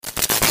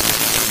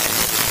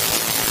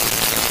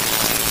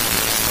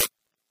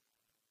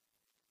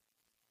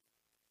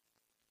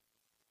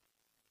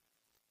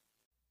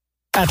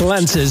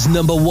Atlanta's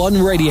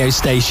 #1 radio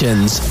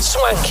stations,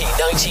 Swanky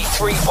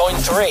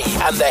 93.3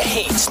 and The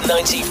Heat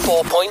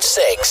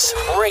 94.6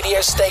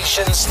 radio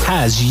stations,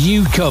 has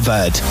you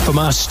covered. From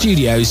our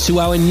studios to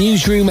our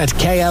newsroom at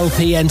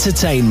K.L.P.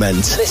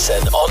 Entertainment.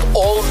 Listen on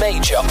all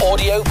major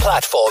audio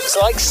platforms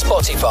like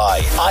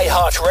Spotify,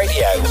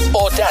 iHeartRadio,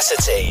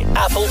 Audacity,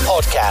 Apple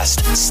Podcast,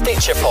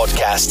 Stitcher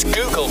Podcast,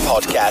 Google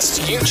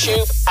Podcast,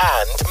 YouTube,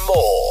 and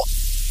more.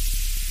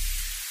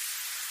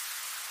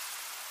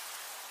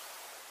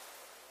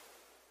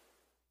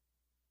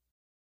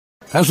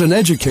 As an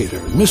educator,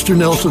 Mr.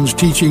 Nelson's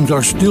teachings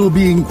are still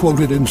being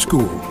quoted in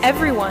school.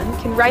 Everyone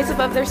can rise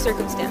above their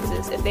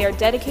circumstances if they are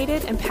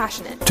dedicated and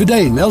passionate.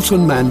 Today,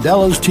 Nelson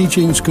Mandela's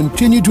teachings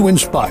continue to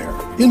inspire.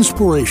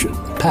 Inspiration.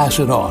 Pass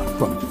it on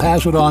from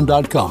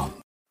passiton.com.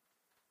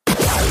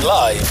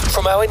 Live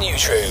from our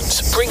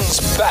newsrooms brings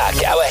back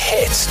our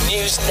hit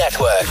news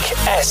network,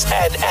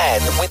 SNN,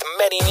 with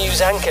many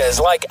news anchors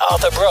like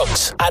Arthur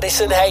Brooks,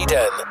 Addison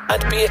Hayden,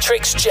 and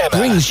Beatrix Gemma.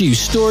 Brings you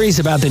stories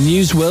about the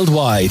news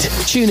worldwide.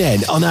 Tune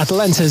in on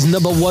Atlanta's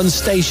 #1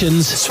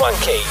 stations,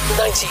 Swanky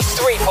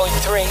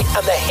 93.3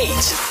 and The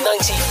Heat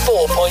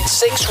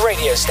 94.6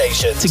 radio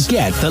stations. To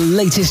get the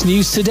latest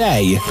news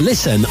today,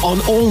 listen on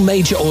all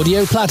major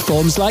audio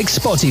platforms like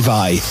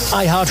Spotify,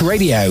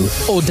 iHeartRadio,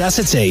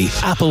 Audacity,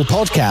 Apple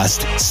Podcast,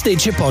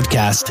 Stitcher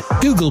Podcast,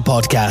 Google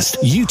Podcast,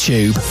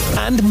 YouTube,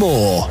 and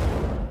more.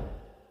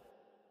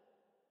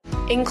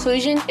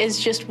 Inclusion is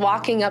just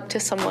walking up to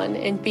someone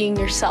and being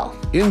yourself.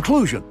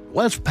 Inclusion.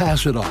 Let's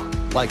pass it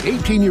on. Like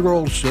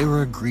 18-year-old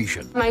Sarah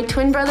Grecian. My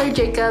twin brother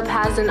Jacob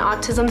has an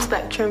autism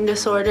spectrum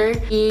disorder.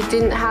 He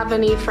didn't have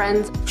any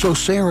friends. So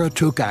Sarah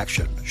took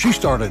action. She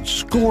started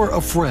Score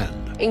a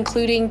Friend.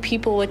 Including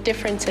people with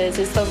differences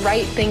is the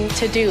right thing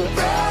to do.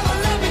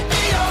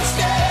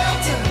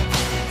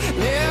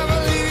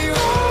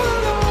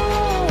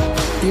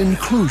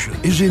 Inclusion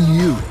is in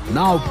you.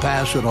 Now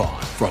pass it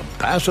on from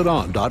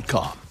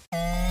passiton.com.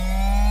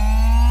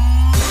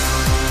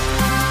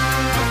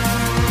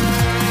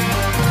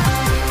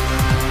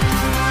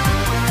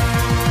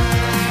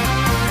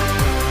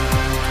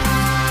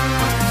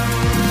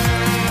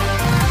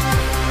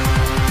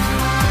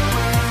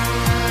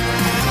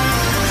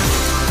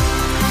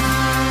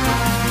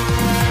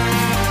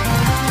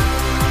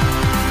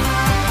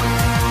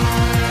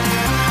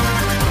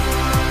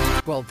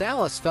 Well,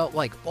 Dallas felt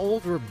like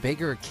older,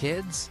 bigger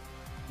kids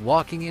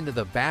walking into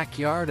the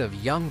backyard of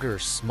younger,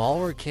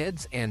 smaller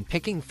kids and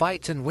picking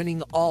fights and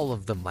winning all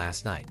of them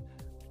last night.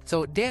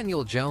 So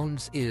Daniel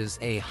Jones is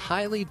a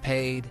highly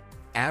paid,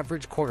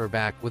 average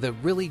quarterback with a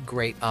really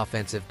great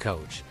offensive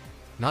coach.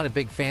 Not a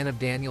big fan of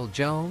Daniel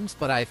Jones,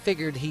 but I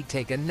figured he'd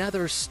take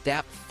another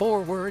step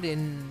forward,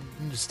 and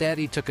instead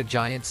he took a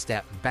giant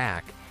step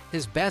back.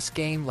 His best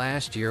game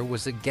last year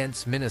was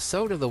against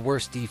Minnesota, the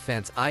worst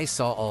defense I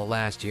saw all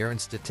last year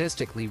and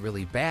statistically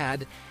really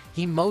bad.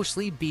 He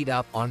mostly beat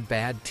up on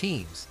bad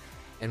teams.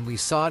 And we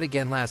saw it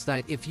again last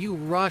night. If you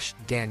rush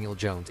Daniel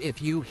Jones,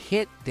 if you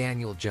hit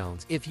Daniel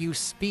Jones, if you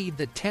speed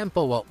the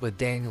tempo up with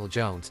Daniel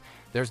Jones,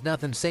 there's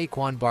nothing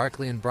Saquon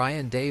Barkley and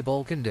Brian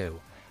Daboll can do.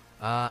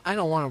 I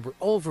don't want to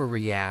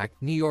overreact.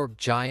 New York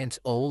Giants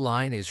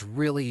O-line is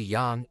really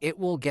young. It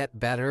will get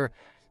better.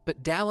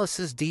 But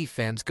Dallas's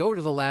defense, go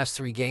to the last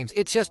 3 games,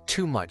 it's just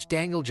too much.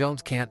 Daniel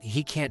Jones can't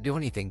do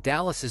anything.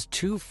 Dallas is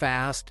too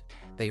fast.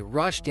 They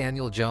rush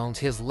Daniel Jones.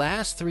 His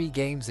last 3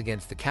 games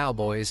against the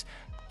Cowboys,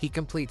 he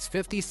completes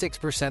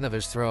 56% of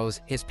his throws.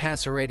 His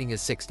passer rating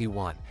is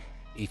 61.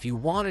 If you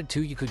wanted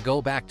to, you could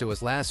go back to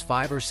his last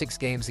 5 or 6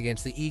 games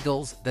against the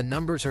Eagles. The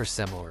numbers are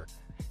similar.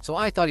 So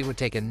I thought he would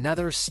take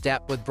another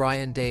step with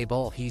Brian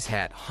Daboll. He's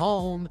at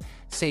home.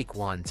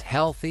 Saquon's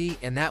healthy,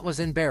 and that was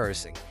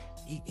embarrassing.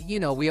 You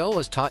know, we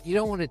always taught you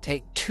don't want to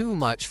take too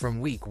much from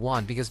week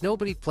 1 because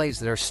nobody plays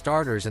their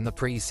starters in the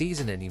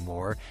preseason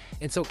anymore.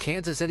 And so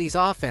Kansas City's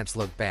offense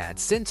looked bad.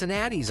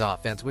 Cincinnati's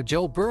offense with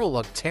Joe Burrow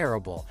looked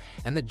terrible.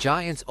 And the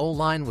Giants'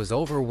 O-line was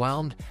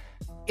overwhelmed.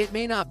 It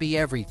may not be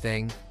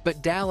everything,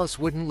 but Dallas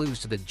wouldn't lose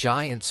to the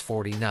Giants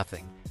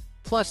 40-0.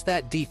 Plus,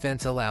 that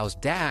defense allows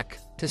Dak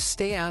to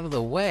stay out of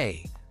the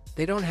way.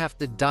 They don't have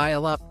to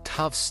dial up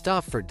tough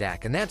stuff for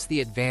Dak, and that's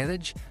the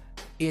advantage.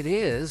 It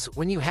is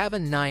when you have a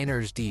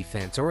Niners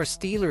defense or a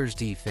Steelers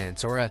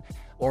defense or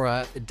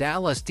a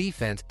Dallas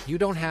defense, you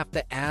don't have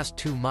to ask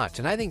too much.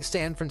 And I think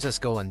San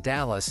Francisco and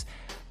Dallas,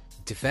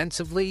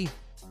 defensively,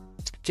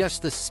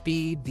 just the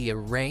speed, the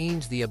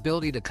range, the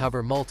ability to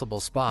cover multiple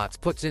spots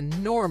puts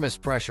enormous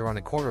pressure on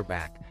a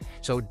quarterback.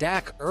 So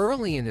Dak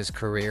early in his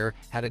career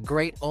had a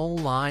great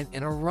O-line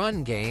and a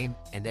run game,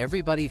 and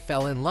everybody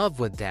fell in love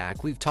with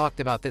Dak. We've talked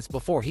about this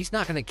before. He's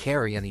not going to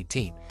carry any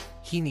team.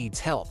 He needs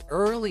help.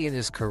 Early in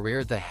his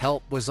career, the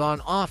help was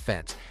on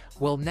offense.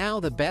 Well, now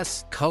the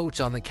best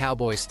coach on the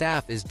Cowboys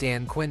staff is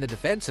Dan Quinn, the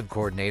defensive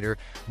coordinator.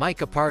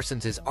 Micah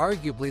Parsons is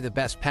arguably the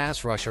best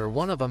pass rusher,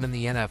 one of them in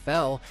the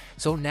NFL.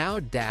 So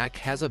now Dak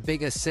has a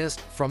big assist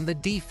from the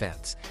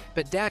defense.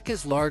 But Dak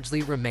has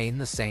largely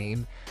remained the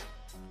same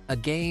A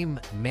game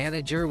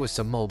manager with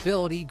some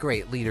mobility,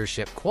 great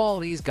leadership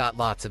qualities, got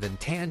lots of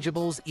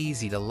intangibles,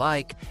 easy to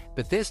like,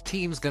 but this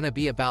team's going to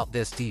be about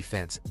this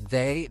defense.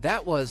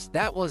 That was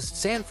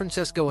San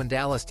Francisco and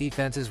Dallas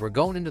defenses were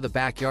going into the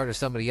backyard of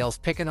somebody else,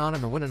 picking on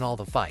them and winning all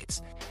the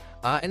fights.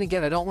 And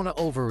again, I don't want to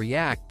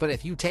overreact, but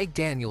if you take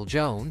Daniel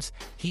Jones,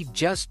 he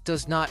just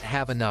does not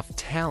have enough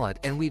talent,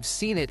 and we've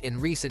seen it in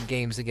recent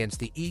games against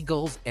the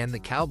Eagles and the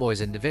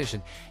Cowboys in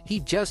division. He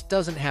just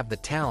doesn't have the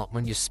talent.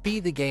 When you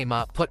speed the game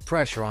up, put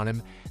pressure on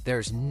him,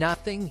 there's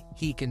nothing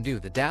he can do.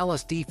 The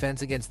Dallas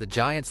defense against the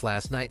Giants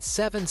last night,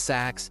 7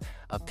 sacks,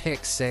 a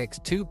pick 6,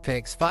 2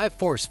 picks, 5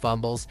 forced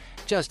fumbles,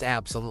 just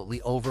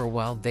absolutely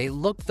overwhelmed. They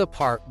look the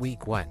part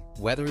week 1.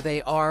 Whether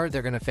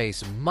they're going to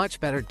face much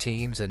better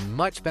teams and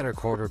much better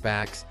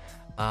quarterbacks.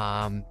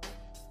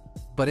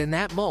 But in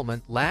that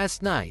moment,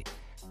 last night,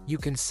 you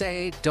can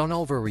say don't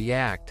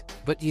overreact,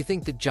 but do you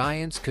think the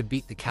Giants could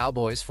beat the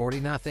Cowboys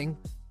 40-0?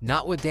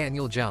 Not with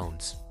Daniel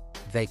Jones.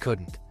 They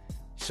couldn't.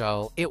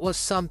 So it was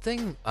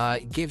something.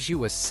 It gives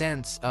you a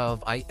sense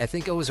of, I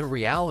think it was a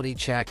reality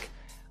check.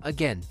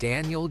 Again,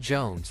 Daniel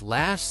Jones,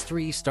 last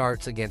 3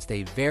 starts against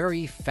a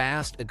very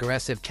fast,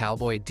 aggressive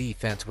Cowboy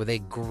defense with a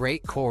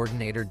great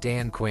coordinator,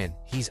 Dan Quinn.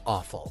 He's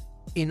awful.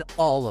 In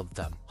all of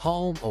them,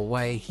 home,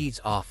 away, he's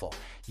awful.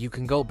 You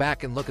can go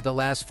back and look at the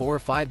last 4 or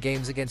 5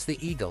 games against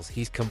the Eagles.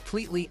 He's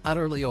completely,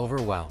 utterly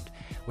overwhelmed.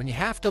 When you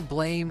have to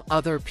blame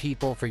other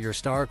people for your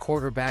star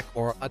quarterback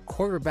or a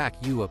quarterback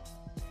you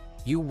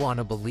want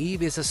to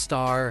believe is a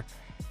star,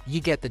 you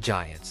get the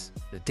Giants.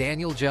 The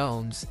Daniel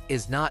Jones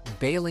is not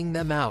bailing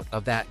them out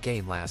of that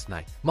game last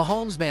night.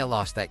 Mahomes may have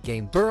lost that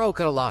game. Burrow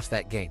could have lost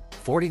that game.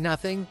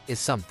 40-0 is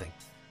something.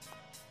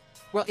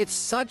 Well, it's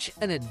such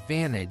an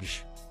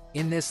advantage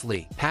in this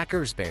league.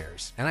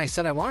 Packers-Bears. And I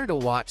said I wanted to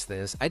watch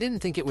this. I didn't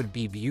think it would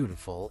be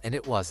beautiful, and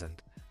it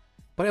wasn't.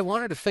 But I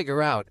wanted to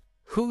figure out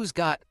who's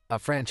got a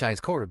franchise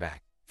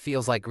quarterback.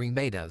 Feels like Green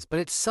Bay does. But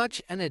it's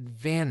such an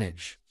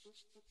advantage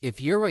if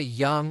you're a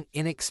young,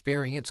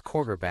 inexperienced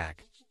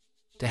quarterback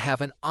to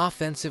have an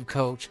offensive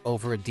coach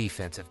over a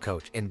defensive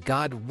coach. And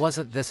God,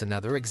 wasn't this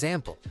another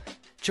example?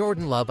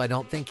 Jordan Love, I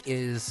don't think,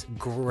 is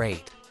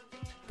great,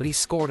 but he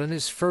scored on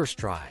his first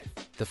drive,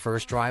 the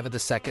first drive of the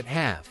second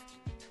half,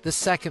 the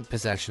second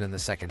possession in the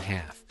second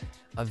half.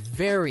 A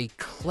very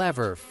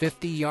clever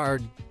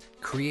 50-yard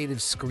creative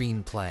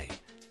screenplay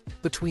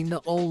between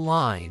the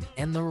O-line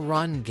and the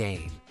run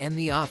game and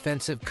the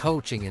offensive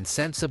coaching and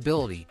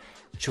sensibility.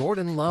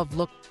 Jordan Love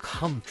looked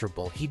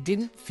comfortable. He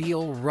didn't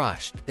feel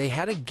rushed. They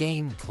had a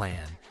game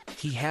plan.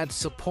 He had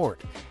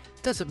support.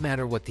 Doesn't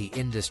matter what the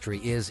industry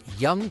is.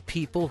 Young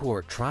people who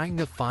are trying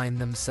to find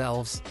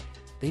themselves,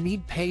 they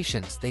need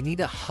patience. They need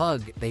a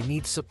hug. They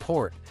need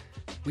support.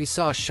 We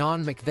saw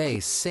Sean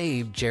McVay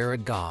save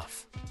Jared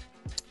Goff.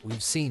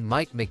 We've seen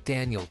Mike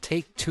McDaniel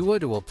take Tua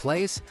to a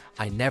place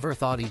I never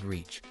thought he'd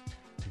reach.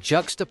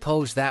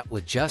 Juxtapose that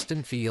with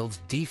Justin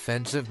Fields'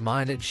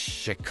 defensive-minded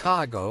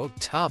Chicago,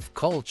 tough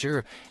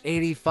culture,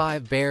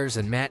 85 Bears,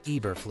 and Matt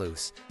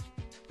Eberflus.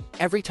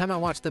 Every time I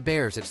watch the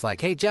Bears, it's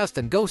like, hey,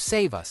 Justin, go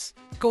save us.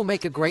 Go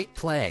make a great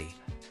play.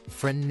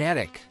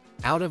 Frenetic,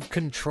 out of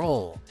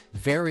control,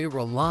 very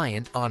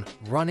reliant on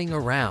running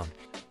around.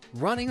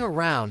 Running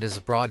around, as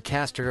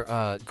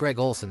broadcaster Greg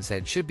Olson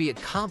said, should be a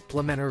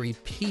complementary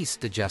piece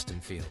to Justin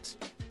Fields.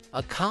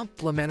 A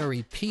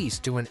complementary piece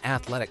to an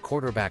athletic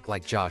quarterback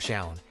like Josh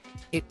Allen.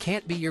 It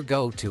can't be your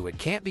go-to. It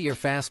can't be your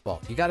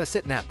fastball. You got to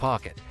sit in that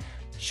pocket.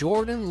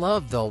 Jordan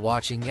Love, though,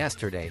 watching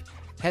yesterday,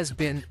 has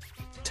been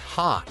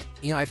taught.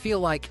 I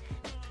feel like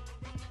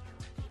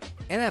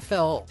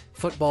NFL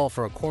football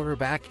for a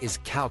quarterback is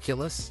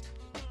calculus.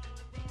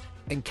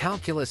 And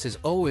calculus is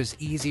always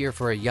easier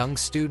for a young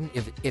student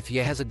if he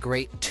has a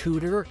great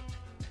tutor.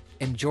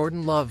 And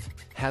Jordan Love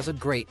has a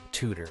great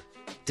tutor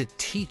to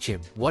teach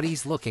him what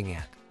he's looking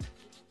at.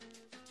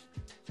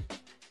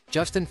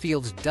 Justin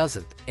Fields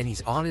doesn't, and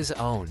he's on his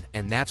own,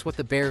 and that's what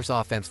the Bears'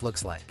 offense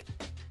looks like.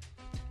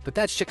 But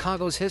that's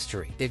Chicago's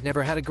history. They've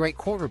never had a great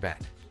quarterback.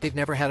 They've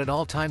never had an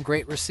all-time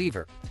great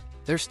receiver.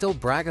 They're still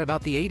bragging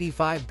about the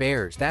 85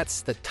 Bears.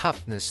 That's the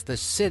toughness, the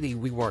city.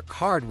 We work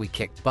hard, we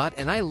kick butt,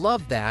 and I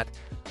love that.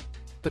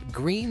 But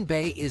Green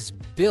Bay is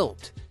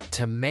built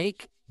to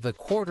make the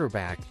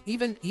quarterback,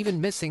 even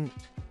missing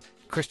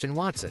Christian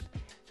Watson.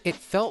 It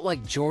felt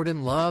like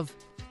Jordan Love,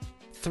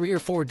 3 or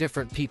 4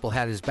 different people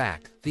had his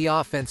back. The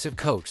offensive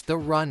coach, the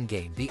run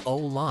game, the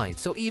O-line.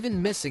 So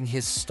even missing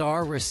his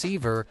star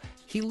receiver,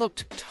 he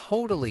looked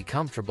totally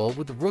comfortable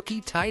with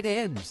rookie tight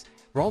ends.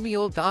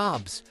 Romeo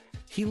Doubs,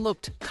 he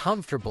looked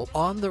comfortable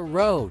on the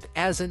road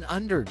as an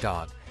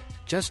underdog.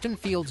 Justin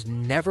Fields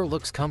never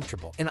looks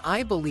comfortable, and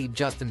I believe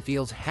Justin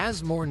Fields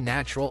has more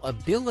natural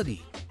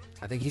ability.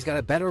 I think he's got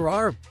a better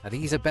arm. I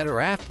think he's a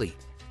better athlete.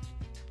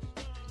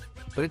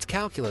 But it's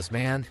calculus,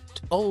 man.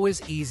 It's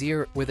always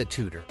easier with a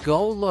tutor.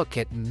 Go look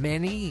at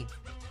many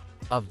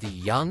of the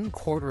young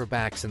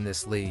quarterbacks in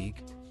this league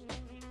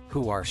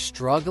who are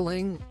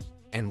struggling,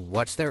 and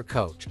what's their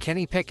coach?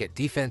 Kenny Pickett,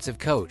 defensive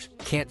coach,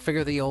 can't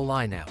figure the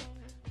O-line out.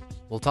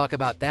 We'll talk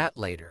about that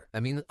later. I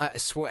mean, I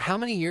swear, how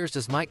many years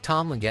does Mike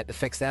Tomlin get to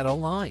fix that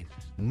O-line?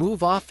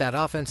 Move off that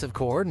offensive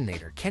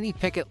coordinator. Kenny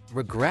Pickett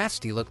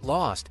regressed. He looked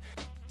lost.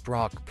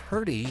 Brock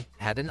Purdy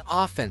had an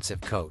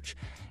offensive coach.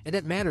 And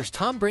it matters.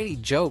 Tom Brady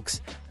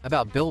jokes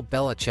about Bill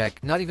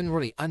Belichick not even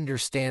really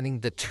understanding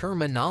the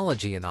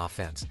terminology in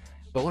offense.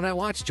 But when I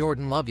watched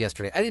Jordan Love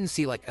yesterday, I didn't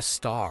see like a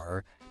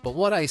star. But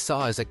what I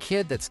saw is a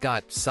kid that's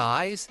got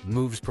size,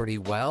 moves pretty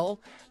well.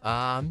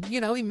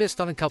 He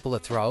missed on a couple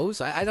of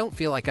throws. I don't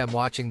feel like I'm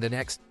watching the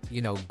next,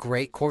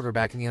 great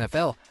quarterback in the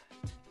NFL.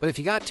 But if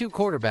you got two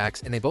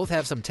quarterbacks and they both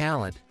have some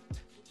talent,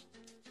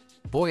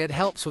 boy, it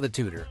helps with a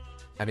tutor.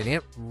 I mean,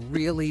 it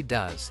really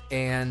does.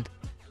 And,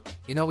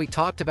 we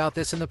talked about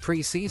this in the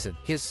preseason.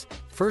 His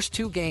first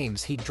two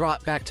games, he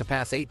dropped back to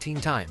pass 18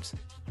 times.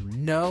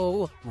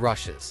 No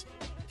rushes.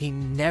 He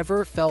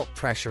never felt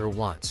pressure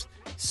once.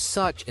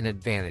 Such an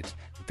advantage.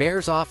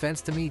 Bears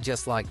offense to me,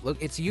 just like, look,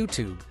 it's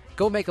YouTube.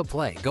 Go make a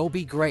play. Go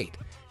be great.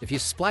 If you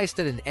spliced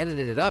it and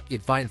edited it up,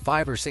 you'd find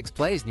 5 or 6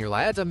 plays, and you're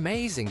like, that's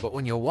amazing. But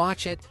when you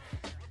watch it,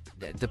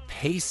 the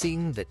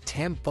pacing, the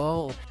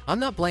tempo, I'm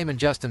not blaming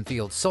Justin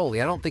Fields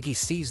solely. I don't think he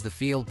sees the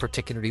field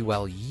particularly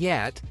well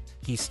yet.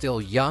 He's still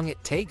young.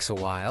 It takes a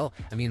while.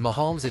 I mean,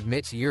 Mahomes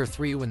admits year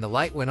 3 when the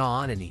light went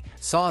on and he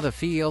saw the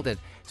field, and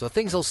so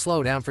things will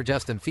slow down for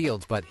Justin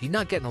Fields, but he's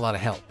not getting a lot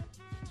of help.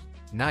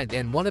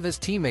 And one of his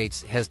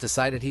teammates has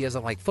decided he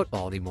doesn't like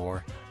football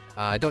anymore.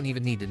 I don't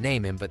even need to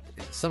name him, but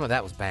some of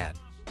that was bad.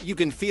 You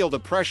can feel the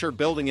pressure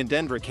building in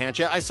Denver, can't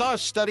you? I saw a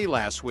study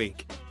last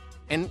week,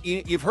 and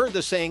you've heard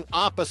the saying,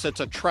 opposites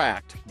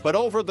attract. But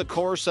over the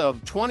course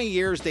of 20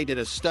 years, they did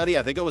a study,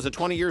 I think it was a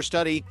 20-year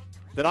study,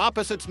 that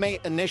opposites may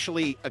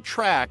initially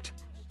attract,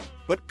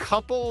 but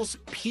couples,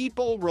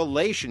 people,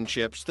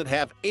 relationships that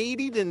have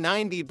 80 to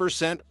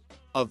 90%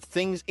 of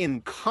things in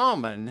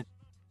common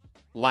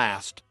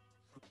last.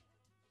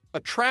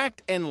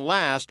 Attract and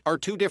last are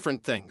two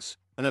different things.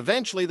 And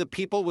eventually the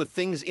people with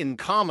things in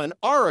common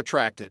are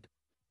attracted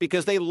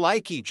because they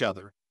like each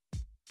other.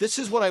 This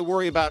is what I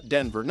worry about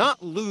Denver.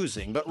 Not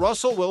losing, but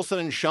Russell Wilson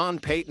and Sean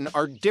Payton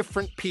are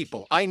different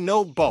people. I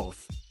know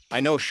both.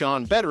 I know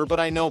Sean better, but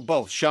I know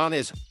both. Sean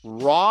is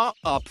raw,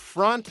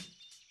 upfront,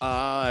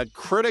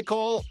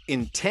 critical,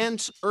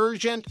 intense,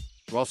 urgent.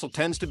 Russell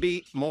tends to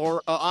be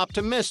more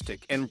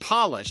optimistic and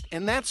polished,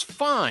 and that's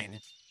fine.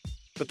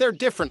 But they're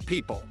different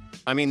people.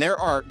 I mean, they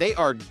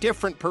are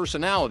different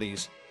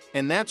personalities,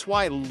 and that's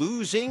why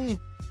losing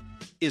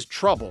is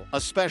trouble,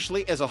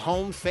 especially as a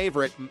home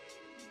favorite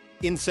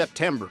in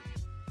September.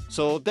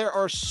 So there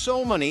are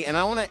so many, and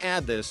I want to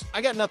add this.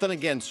 I got nothing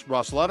against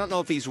Russell. I don't know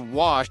if he's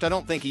washed. I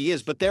don't think he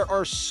is, but there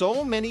are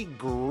so many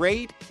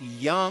great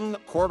young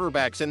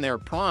quarterbacks in their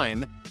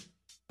prime.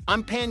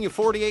 I'm paying you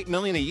 $48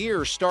 million a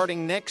year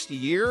starting next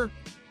year,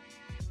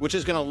 which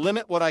is going to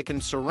limit what I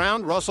can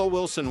surround Russell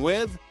Wilson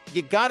with.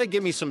 You got to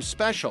give me some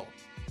special.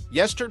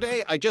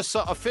 Yesterday, I just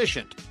saw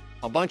efficient,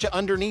 a bunch of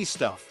underneath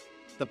stuff.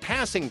 The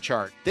passing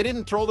chart, they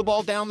didn't throw the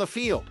ball down the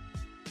field.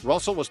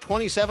 Russell was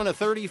 27 of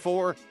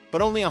 34,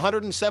 but only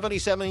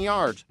 177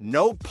 yards.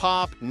 No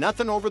pop,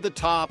 nothing over the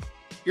top.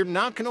 You're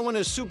not going to win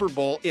a Super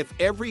Bowl if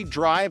every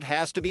drive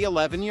has to be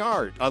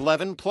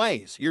 11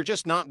 plays. You're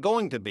just not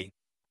going to be.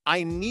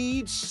 I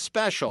need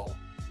special.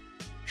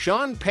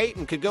 Sean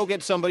Payton could go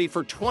get somebody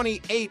for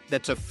 28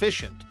 that's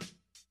efficient.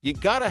 You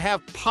got to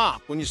have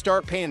pop when you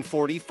start paying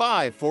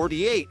 45,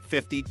 48,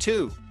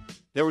 52.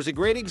 There was a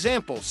great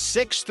example.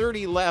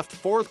 6:30 left,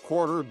 fourth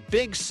quarter,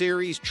 big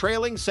series,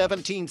 trailing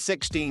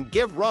 17-16.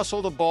 Give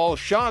Russell the ball.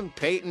 Sean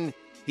Payton,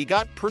 he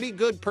got pretty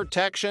good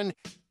protection,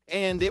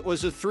 and it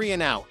was a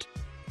 3-and-out.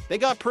 They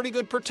got pretty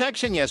good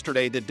protection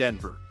yesterday to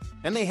Denver,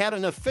 and they had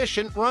an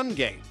efficient run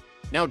game.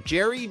 Now,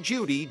 Jerry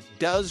Jeudy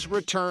does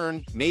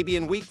return maybe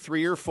in week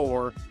 3 or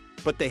 4,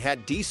 but they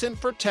had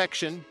decent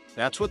protection.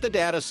 That's what the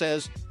data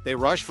says. They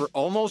rushed for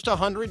almost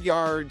 100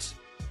 yards.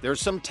 There's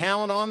some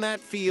talent on that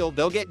field.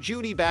 They'll get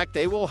Jeudy back.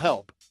 They will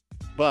help.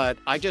 But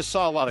I just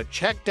saw a lot of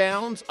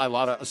checkdowns.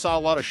 I saw a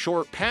lot of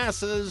short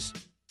passes.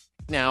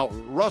 Now,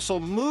 Russell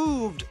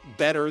moved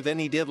better than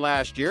he did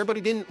last year, but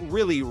he didn't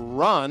really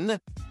run.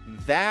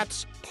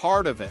 That's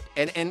part of it.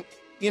 And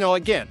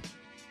again,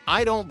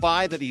 I don't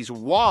buy that he's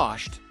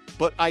washed,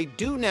 but I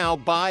do now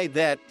buy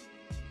that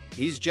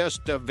he's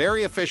just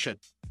very efficient.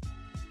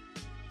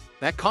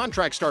 That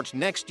contract starts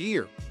next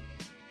year.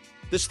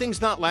 This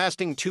thing's not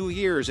lasting 2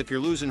 years if you're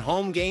losing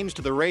home games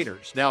to the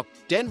Raiders. Now,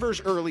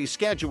 Denver's early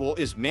schedule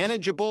is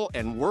manageable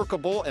and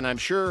workable, and I'm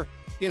sure,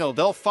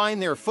 they'll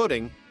find their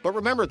footing. But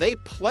remember, they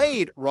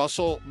played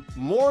Russell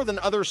more than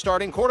other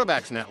starting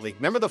quarterbacks in that league.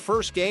 Remember the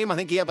first game? I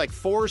think he had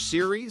 4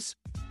 series.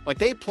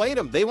 They played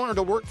him. They wanted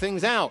to work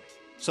things out.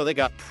 So they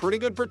got pretty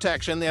good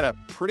protection. They had a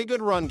pretty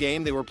good run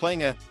game. They were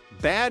playing a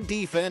bad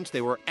defense.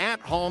 They were at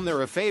home. They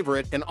were a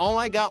favorite. And all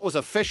I got was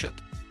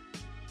efficient.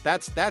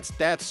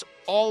 That's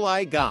all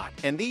I got.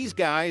 And these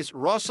guys,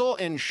 Russell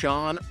and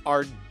Sean,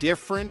 are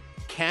different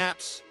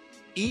cats,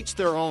 each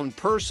their own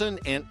person,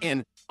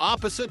 and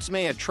opposites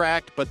may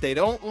attract, but they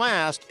don't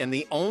last, and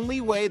the only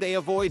way they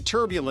avoid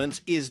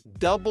turbulence is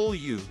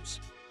W's.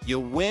 You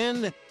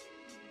win.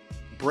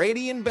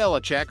 Brady and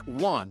Belichick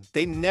won.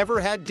 They never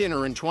had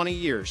dinner in 20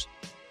 years.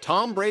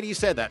 Tom Brady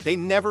said that. They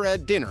never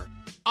had dinner.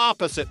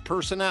 Opposite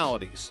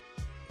personalities,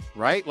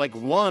 right? Like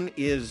one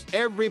is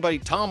everybody.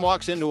 Tom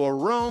walks into a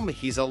room.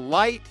 He's a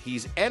light.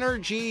 He's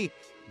energy.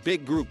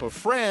 Big group of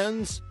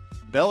friends.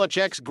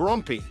 Belichick's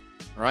grumpy,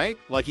 right?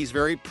 Like he's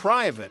very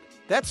private.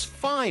 That's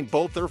fine.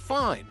 Both are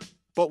fine.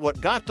 But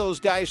what got those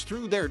guys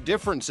through their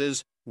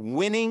differences,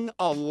 winning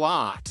a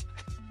lot.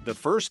 The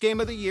first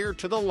game of the year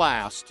to the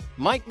last,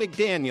 Mike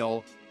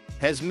McDaniel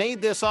has made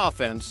this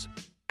offense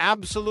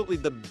absolutely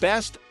the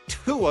best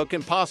Tua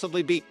can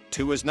possibly be.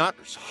 Tua's not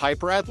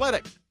hyper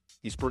athletic.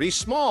 He's pretty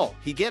small.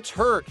 He gets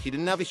hurt. He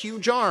didn't have a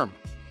huge arm.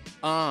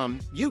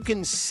 You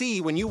can see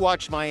when you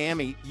watch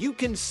Miami, you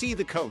can see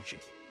the coaching.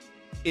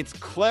 It's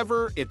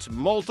clever. It's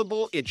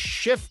multiple. It's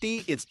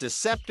shifty. It's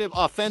deceptive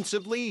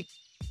offensively.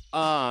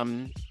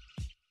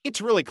 It's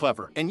really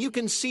clever. And you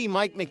can see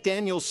Mike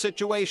McDaniel's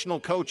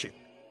situational coaching.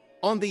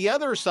 On the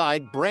other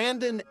side,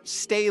 Brandon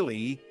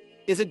Staley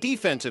is a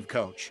defensive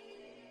coach.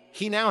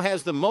 He now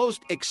has the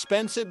most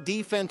expensive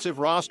defensive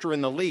roster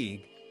in the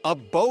league, a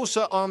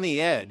Bosa on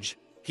the edge.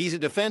 He's a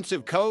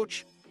defensive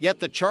coach, yet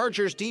the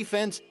Chargers'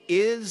 defense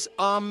is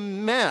a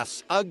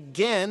mess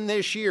again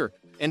this year.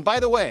 And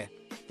by the way,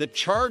 the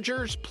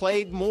Chargers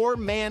played more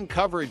man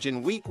coverage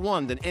in week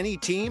 1 than any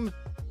team,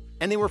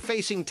 and they were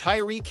facing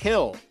Tyreek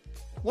Hill.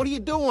 What are you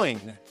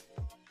doing?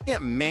 Yeah,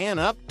 man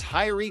up,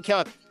 Tyreek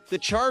Hill. The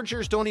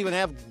Chargers don't even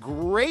have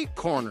great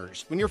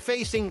corners. When you're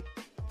facing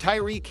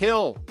Tyreek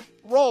Hill,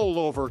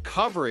 rollover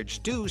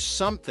coverage, do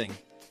something.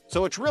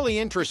 So it's really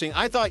interesting.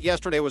 I thought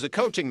yesterday was a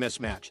coaching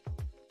mismatch.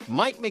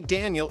 Mike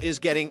McDaniel is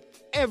getting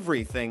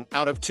everything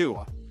out of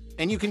Tua.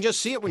 And you can just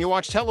see it when you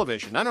watch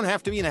television. I don't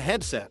have to be in a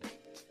headset.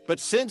 But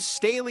since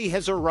Staley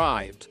has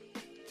arrived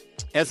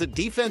as a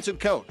defensive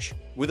coach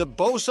with a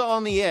Bosa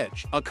on the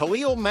edge, a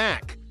Khalil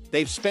Mack,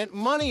 they've spent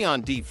money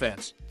on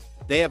defense.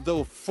 They have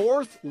the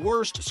 4th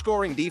worst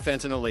scoring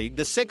defense in the league,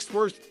 the 6th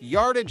worst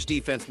yardage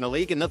defense in the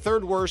league, and the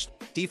 3rd worst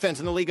defense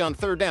in the league on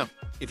third down.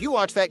 If you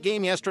watched that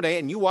game yesterday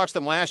and you watched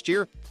them last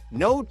year,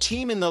 no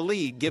team in the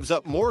league gives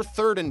up more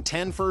 3rd and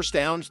 10 first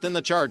downs than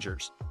the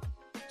Chargers.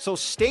 So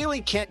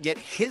Staley can't get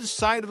his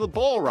side of the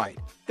ball right.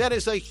 That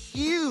is a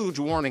huge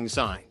warning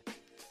sign.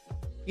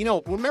 You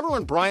know, remember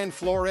when Brian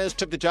Flores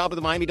took the job of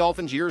the Miami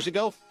Dolphins years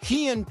ago?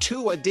 He and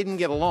Tua didn't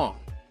get along.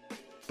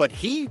 But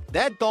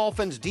that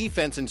Dolphins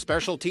defense and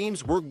special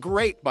teams were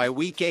great by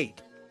week 8,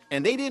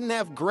 and they didn't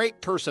have great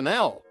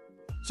personnel.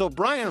 So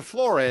Brian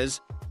Flores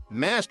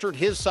mastered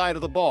his side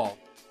of the ball.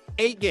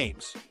 8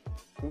 games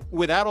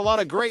without a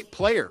lot of great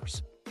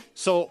players.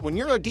 So when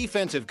you're a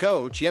defensive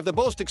coach, you have the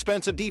most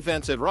expensive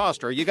defensive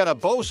roster, you got a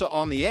Bosa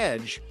on the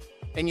edge,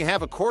 and you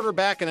have a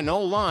quarterback and an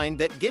O-line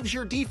that gives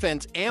your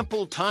defense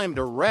ample time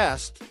to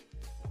rest.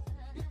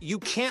 You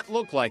can't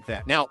look like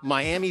that. Now,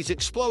 Miami's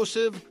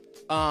explosive.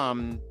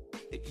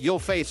 You'll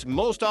face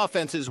most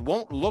offenses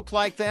won't look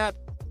like that.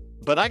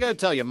 But I got to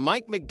tell you,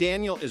 Mike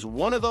McDaniel is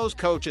one of those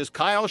coaches.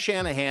 Kyle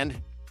Shanahan,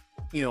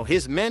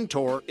 his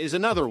mentor, is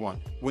another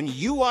one. When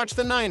you watch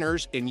the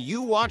Niners and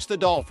you watch the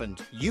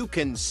Dolphins, you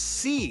can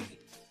see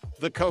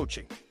the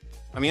coaching.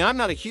 I mean, I'm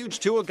not a huge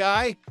Tua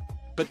guy,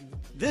 but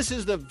this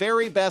is the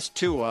very best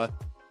Tua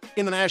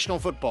in the National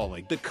Football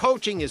League. The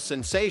coaching is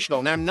sensational,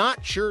 and I'm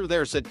not sure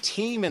there's a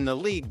team in the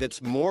league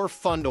that's more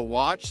fun to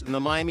watch than the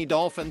Miami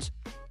Dolphins.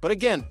 But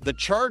again, the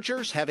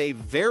Chargers have a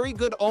very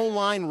good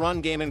O-line,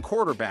 run game, and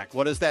quarterback.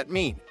 What does that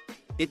mean?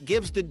 It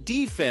gives the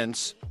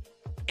defense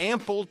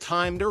ample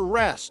time to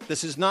rest.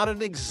 This is not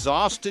an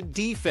exhausted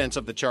defense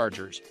of the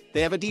Chargers.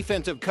 They have a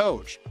defensive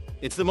coach.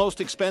 It's the most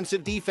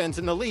expensive defense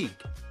in the league.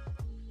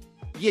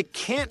 You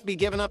can't be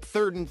giving up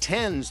 3rd and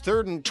 10s,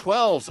 3rd and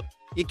 12s.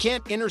 You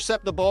can't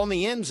intercept the ball in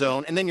the end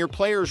zone and then your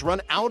players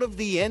run out of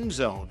the end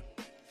zone.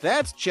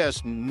 That's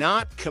just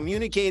not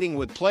communicating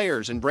with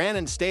players. And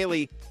Brandon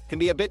Staley can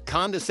be a bit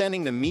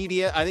condescending to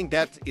media. I think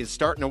that is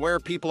starting to wear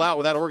people out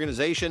with that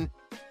organization.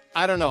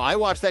 I don't know. I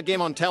watched that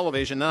game on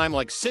television, and I'm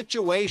like,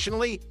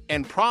 situationally,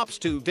 and props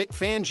to Vic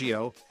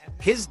Fangio,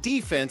 his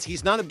defense,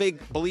 he's not a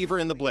big believer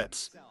in the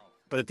blitz.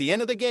 But at the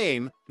end of the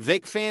game,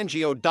 Vic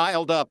Fangio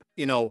dialed up,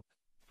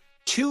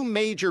 2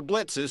 major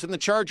blitzes, and the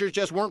Chargers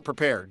just weren't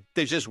prepared.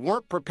 They just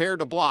weren't prepared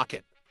to block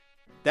it.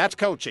 That's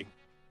coaching.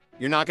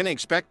 You're not going to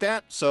expect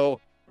that. So,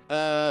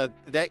 and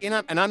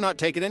I'm not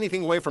taking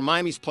anything away from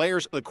Miami's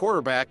players, the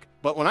quarterback,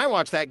 but when I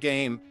watched that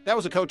game, that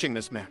was a coaching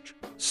mismatch.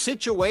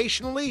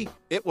 Situationally,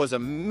 it was a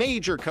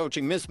major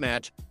coaching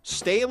mismatch.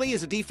 Staley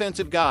is a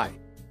defensive guy.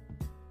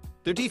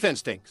 Their defense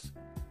stinks.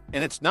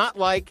 And it's not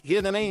like he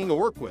didn't have anything to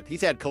work with.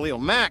 He's had Khalil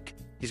Mack.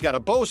 He's got a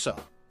Bosa.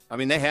 I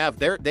mean, they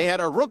had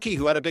a rookie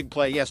who had a big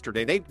play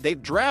yesterday.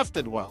 They've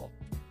drafted well.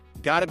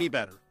 Got to be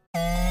better.